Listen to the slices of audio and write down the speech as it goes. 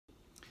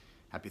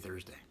Happy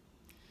Thursday.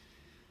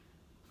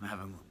 I'm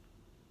having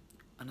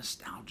a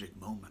nostalgic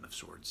moment of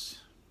sorts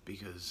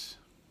because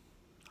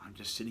I'm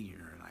just sitting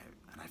here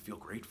and I feel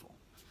grateful.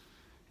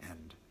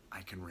 And I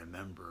can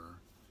remember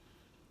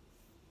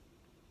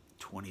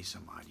 20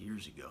 some odd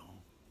years ago,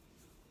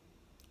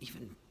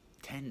 even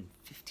 10,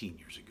 15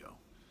 years ago,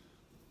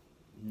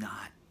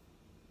 not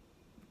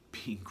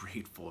being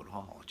grateful at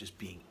all, just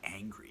being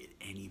angry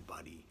at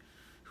anybody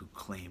who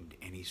claimed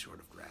any sort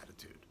of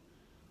gratitude.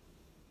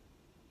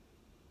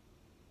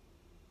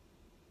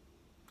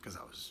 Because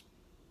I was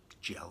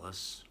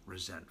jealous,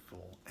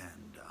 resentful,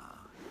 and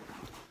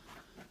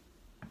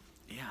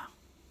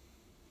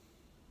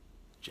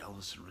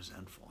jealous and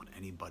resentful at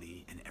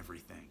anybody and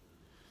everything.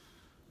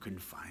 Couldn't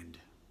find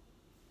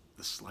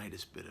the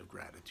slightest bit of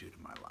gratitude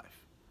in my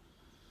life.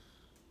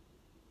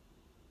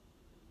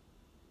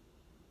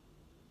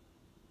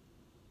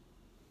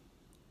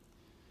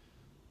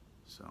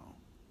 So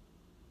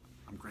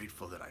I'm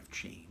grateful that I've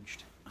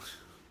changed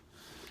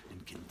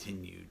and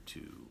continue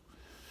to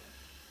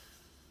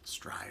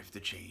strive to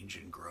change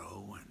and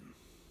grow,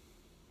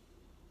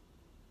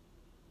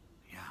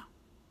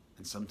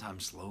 and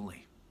sometimes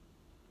slowly,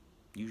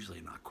 usually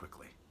not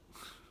quickly.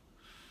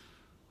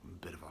 I'm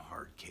a bit of a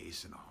hard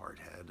case and a hard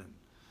head, and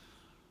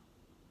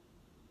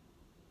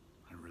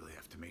I really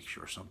have to make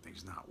sure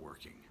something's not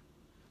working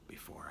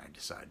before I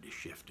decide to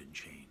shift and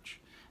change.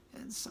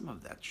 And some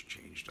of that's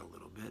changed a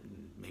little bit,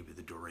 and maybe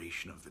the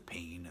duration of the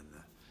pain and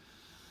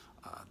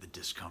the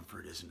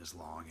discomfort isn't as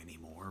long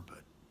anymore,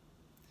 but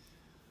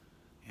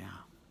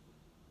yeah.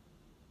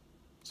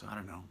 So I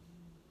don't know.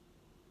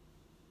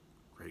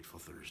 Grateful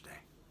Thursday.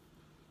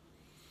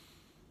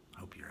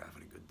 Hope you're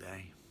having a good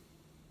day.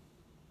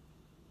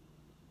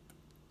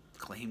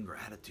 Claim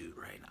gratitude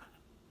right now.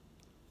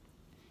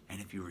 And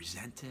if you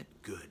resent it,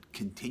 good.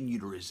 Continue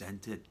to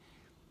resent it,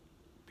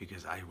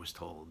 because I was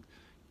told,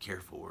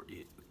 careful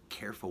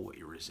what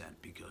you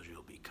resent, because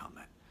you'll become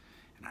it.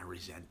 And I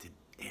resented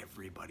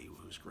everybody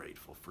who was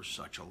grateful for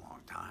such a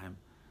long time.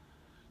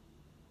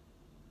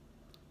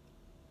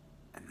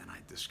 And then I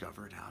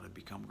discovered how to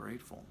become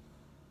grateful.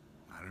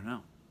 I don't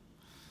know.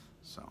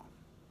 So,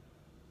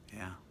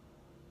 yeah.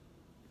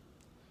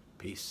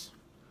 Peace.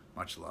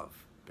 Much love.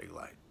 Big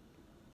light.